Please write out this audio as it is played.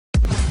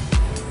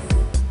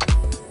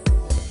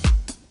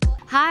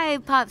Hi,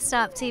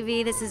 Popstop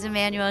TV. This is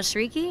Emmanuelle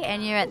Chiriqui,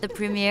 and you're at the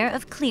premiere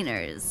of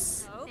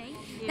Cleaners.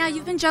 Now,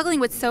 you've been juggling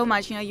with so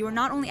much. You know, you were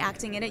not only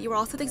acting in it, you were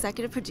also the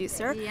executive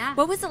producer. Yeah.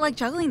 What was it like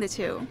juggling the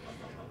two?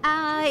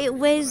 It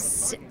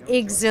was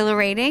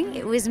exhilarating.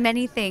 It was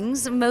many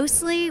things,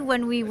 mostly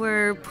when we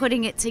were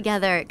putting it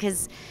together,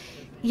 because,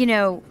 you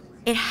know,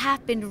 it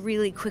happened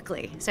really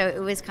quickly. So it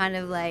was kind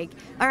of like,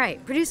 all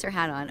right, producer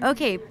hat on.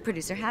 Okay,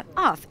 producer hat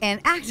off.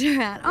 And actor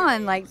hat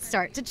on. Like,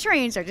 start to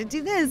train, start to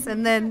do this.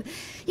 And then,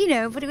 you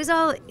know, but it was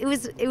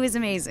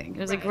amazing.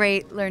 It was a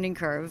great learning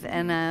curve.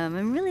 And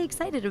I'm really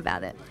excited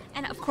about it.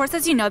 And of course,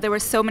 as you know, there were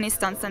so many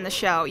stunts in the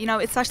show. You know,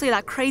 especially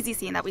that crazy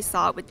scene that we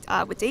saw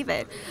with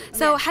David.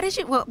 So how did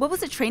you, what was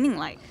the training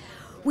like?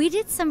 We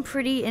did some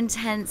pretty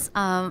intense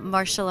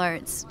martial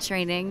arts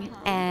training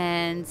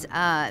and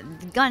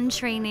gun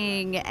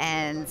training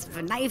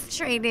and knife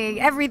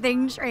training,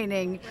 everything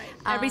training.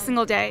 Every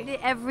single day?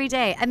 Every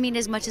day. I mean,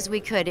 as much as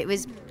we could. It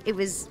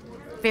was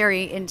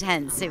very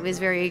intense. It was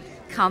very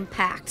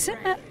compact,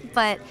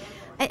 but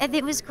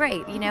it was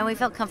great. You know, we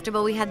felt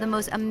comfortable. We had the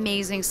most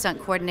amazing stunt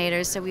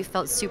coordinators, so we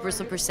felt super,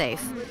 super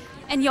safe.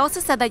 And you also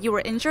said that you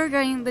were injured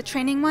during the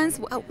training once.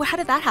 How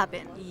did that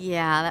happen?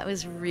 Yeah, that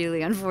was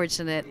really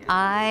unfortunate.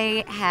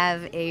 I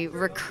have a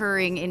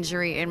recurring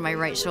injury in my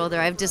right shoulder.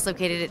 I've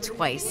dislocated it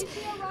twice,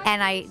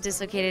 and I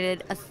dislocated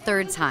it a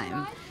third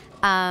time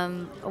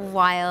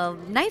while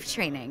knife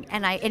training.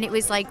 And it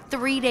was like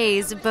 3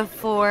 days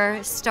before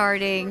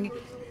starting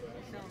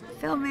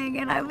filming,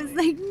 and I was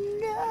like,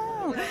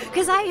 no,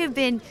 because I have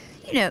been,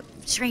 you know,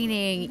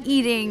 training,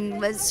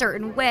 eating a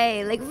certain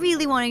way, like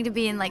really wanting to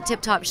be in like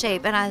tip-top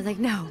shape, and I was like,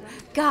 no,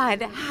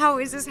 God, how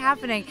is this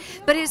happening?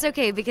 But it's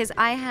okay, because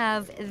I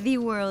have the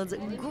world's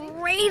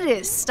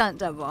greatest stunt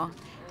double,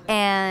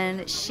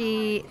 and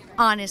she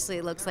honestly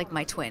looks like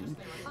my twin.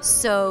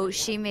 So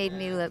she made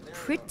me look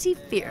pretty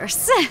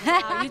fierce.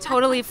 Wow, you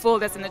totally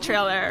fooled us in the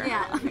trailer.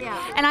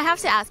 Yeah. And I have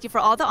to ask you, for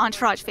all the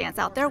Entourage fans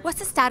out there, what's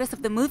the status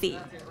of the movie?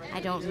 I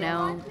don't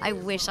know. I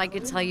wish I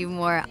could tell you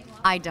more.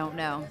 I don't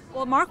know.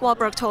 Well, Mark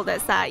Wahlberg told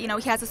us that, you know,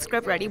 he has a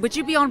script ready. Would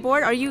you be on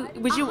board? Would you?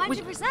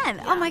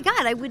 100%. Oh my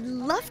God, I would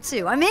love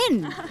to. I'm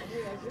in.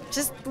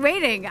 Just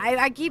waiting.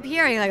 I keep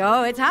hearing like,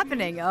 oh, it's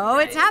happening. Oh,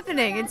 it's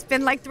happening. It's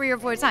been like 3 or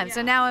 4 times.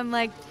 So now I'm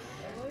like,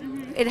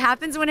 it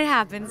happens when it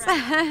happens.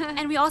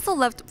 And we also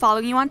loved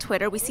following you on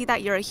Twitter. We see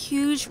that you're a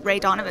huge Ray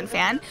Donovan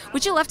fan.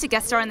 Would you love to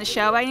guest star in the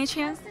show by any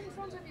chance?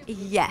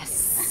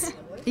 Yes.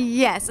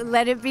 Yes,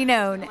 let it be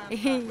known.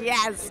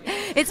 Yes.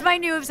 It's my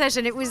new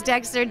obsession. It was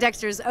Dexter.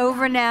 Dexter's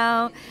over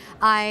now.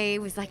 I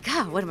was like,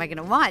 God, what am I going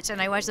to watch?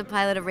 And I watched the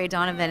pilot of Ray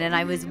Donovan, and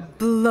I was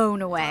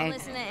blown away. Don't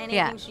listen to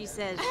anything she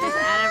says. She's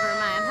out of her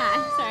mind.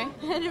 Hi,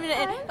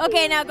 sorry.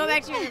 Okay, now go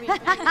back to your interview.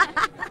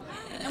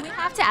 And we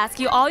have to ask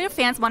you, all your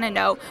fans want to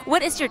know,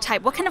 what is your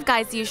type? What kind of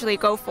guys do you usually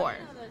go for?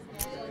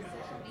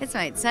 It's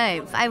my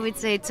type. I would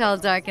say tall,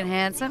 dark, and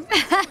handsome.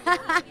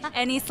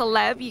 Any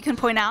celeb you can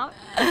point out?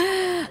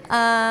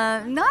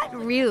 Not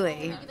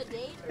really.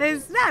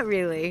 There's not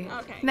really.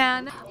 Okay.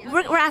 No.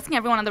 We're asking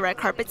everyone on the red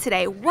carpet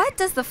today, what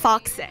does the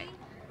fox say?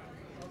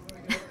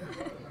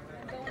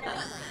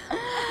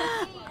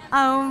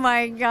 Oh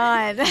my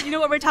God. You know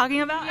what we're talking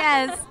about?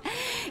 Yes.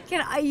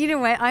 You know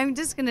what? I'm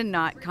just gonna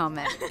not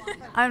comment.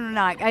 I'm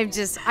not. I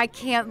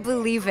can't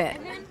believe it.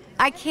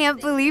 I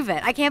can't believe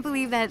it. I can't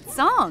believe that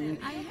song.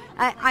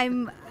 I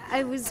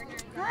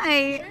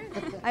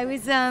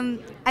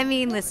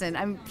mean, listen,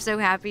 I'm so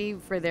happy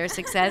for their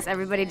success.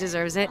 Everybody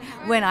deserves it.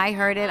 When I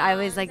heard it, I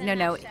was like,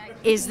 no,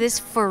 is this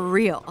for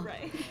real?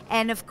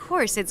 And of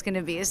course it's going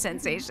to be a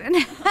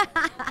sensation.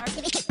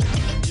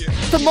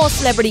 For more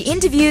celebrity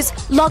interviews,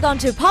 log on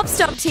to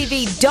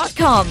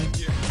popstoptv.com.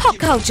 Pop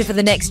culture for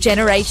the next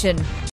generation.